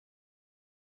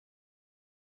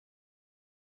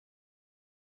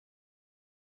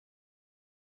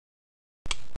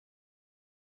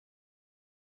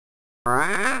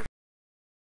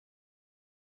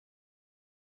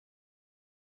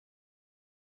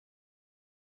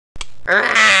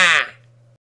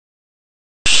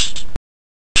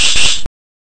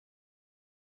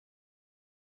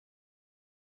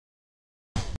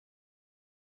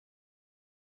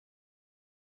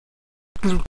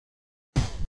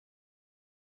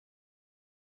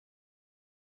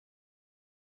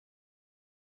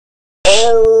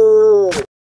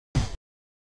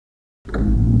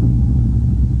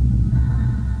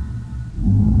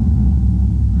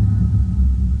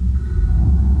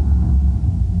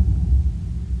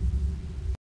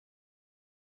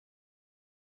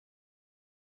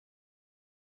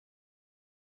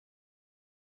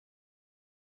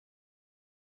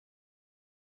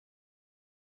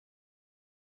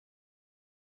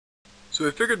So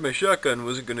I figured my shotgun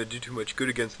wasn't going to do too much good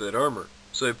against that armor,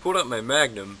 so I pulled out my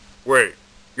Magnum. Wait,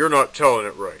 you're not telling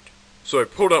it right. So I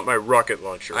pulled out my rocket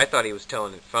launcher. I thought he was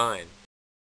telling it fine.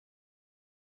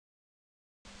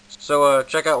 So,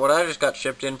 check out what I just got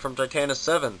shipped in from Titanus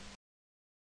 7.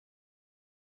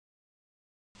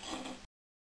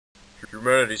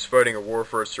 Humanity's fighting a war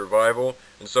for its survival,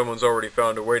 and someone's already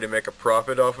found a way to make a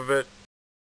profit off of it.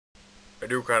 I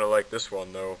do kinda like this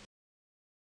one, though.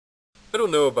 I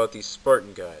don't know about these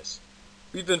Spartan guys.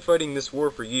 We've been fighting this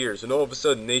war for years, and all of a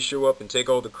sudden they show up and take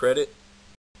all the credit?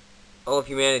 All of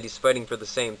humanity's fighting for the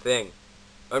same thing.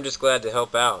 I'm just glad to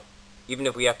help out, even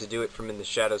if we have to do it from in the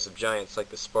shadows of giants like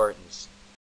the Spartans.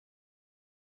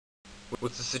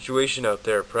 What's the situation out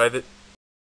there, Private?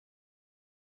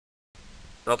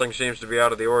 Nothing seems to be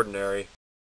out of the ordinary.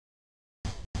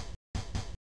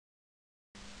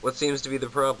 What seems to be the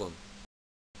problem?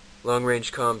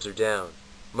 Long-range comms are down.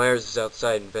 Myers is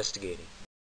outside investigating.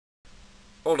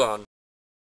 Hold on.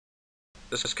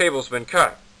 This cable's been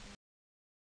cut.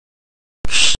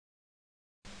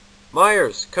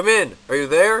 Myers, come in! Are you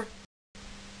there?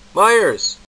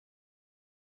 Myers!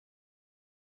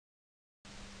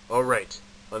 Alright,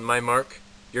 on my mark,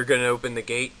 you're gonna open the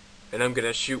gate, and I'm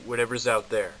gonna shoot whatever's out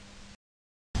there.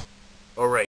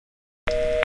 Alright.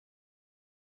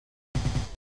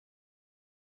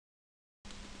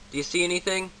 Do you see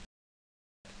anything?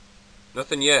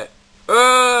 Nothing yet.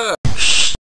 Ah!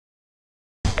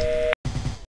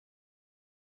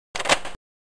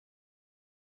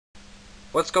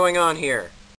 What's going on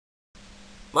here?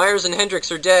 Myers and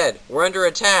Hendricks are dead. We're under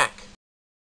attack.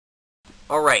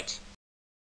 Alright.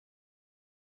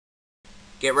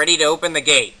 Get ready to open the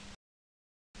gate.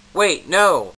 Wait,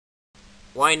 no.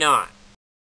 Why not?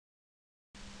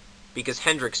 Because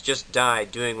Hendricks just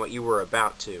died doing what you were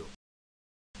about to.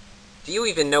 Do you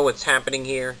even know what's happening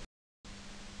here?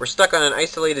 We're stuck on an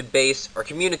isolated base, our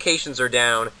communications are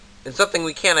down, and something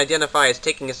we can't identify is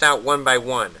taking us out one by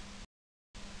one.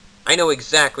 I know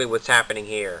exactly what's happening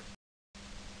here.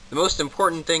 The most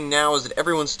important thing now is that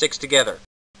everyone sticks together.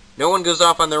 No one goes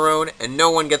off on their own, and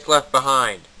no one gets left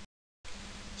behind.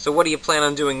 So what do you plan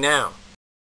on doing now?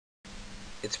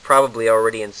 It's probably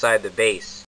already inside the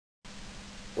base.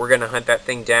 We're gonna hunt that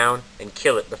thing down and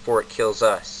kill it before it kills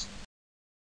us.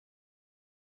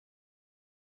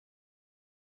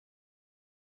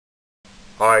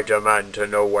 I demand to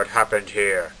know what happened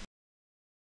here.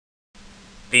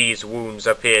 These wounds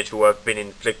appear to have been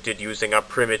inflicted using a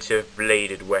primitive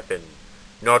bladed weapon,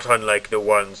 not unlike the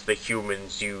ones the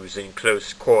humans use in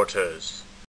close quarters.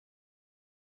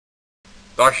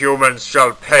 The humans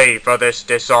shall pay for this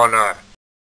dishonor!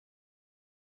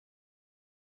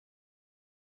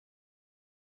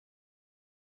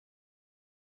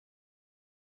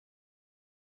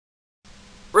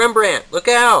 Rembrandt, look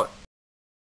out!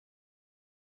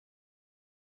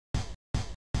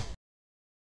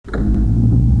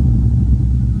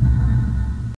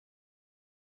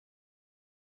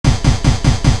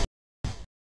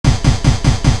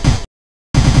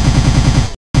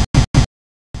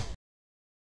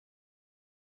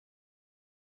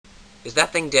 Is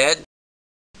that thing dead?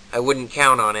 I wouldn't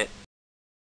count on it.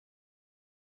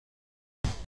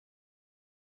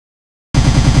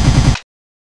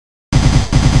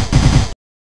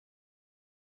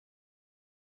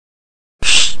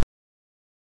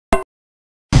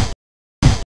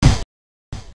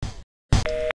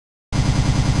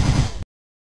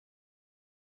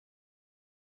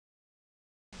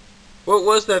 What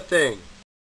was that thing?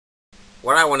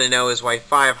 What I want to know is why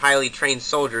 5 highly trained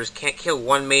soldiers can't kill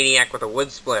one maniac with a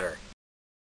wood splitter.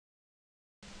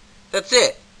 That's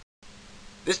it!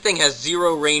 This thing has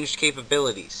 0 ranged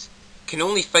capabilities. It can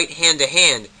only fight hand to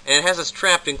hand, and it has us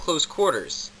trapped in close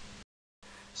quarters.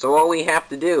 So all we have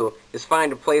to do is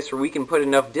find a place where we can put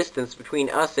enough distance between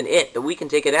us and it that we can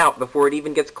take it out before it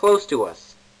even gets close to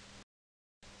us.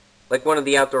 like one of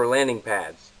the outdoor landing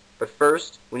pads. But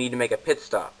first, we need to make a pit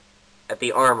stop at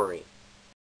the armory.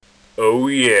 Oh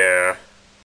yeah.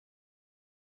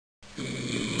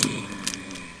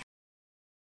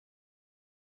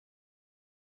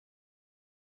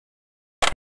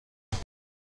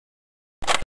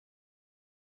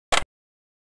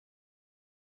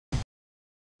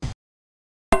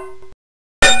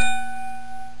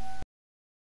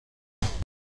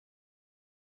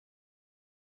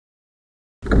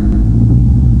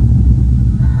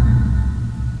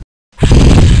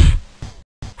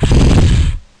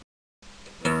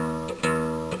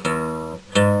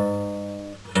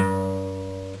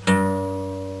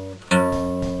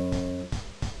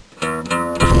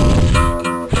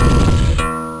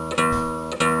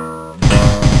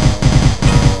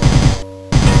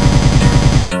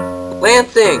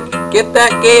 Lansing! Get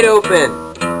that gate open!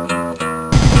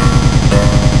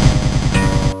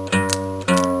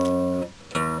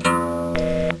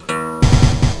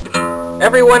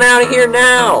 Everyone out of here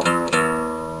now!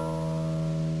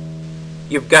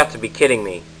 You've got to be kidding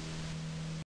me.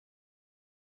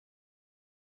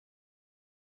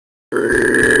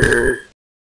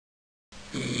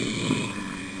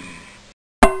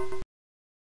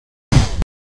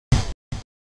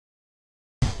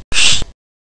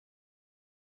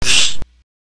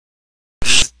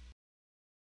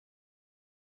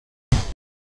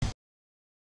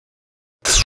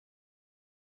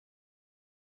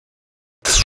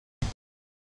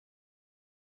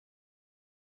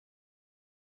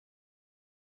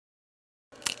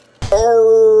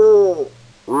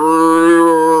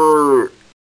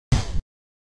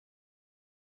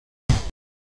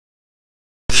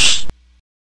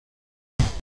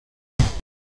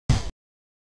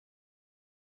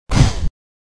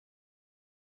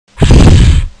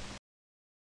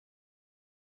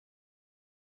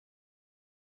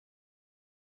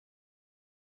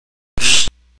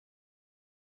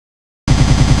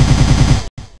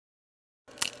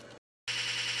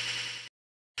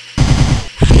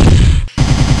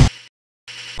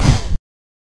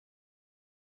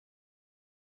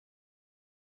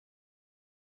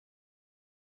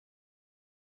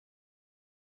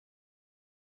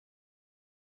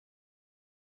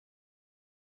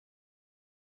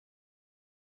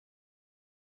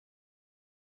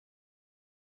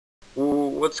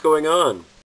 What's going on?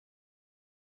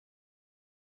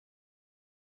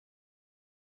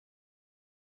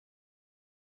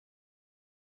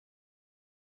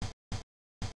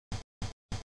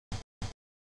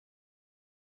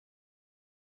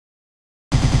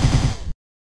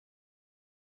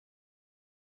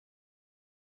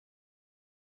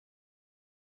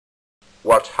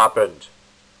 What happened?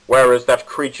 Where is that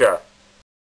creature?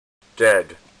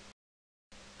 Dead.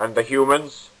 And the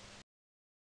humans?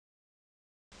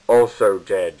 Also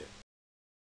dead.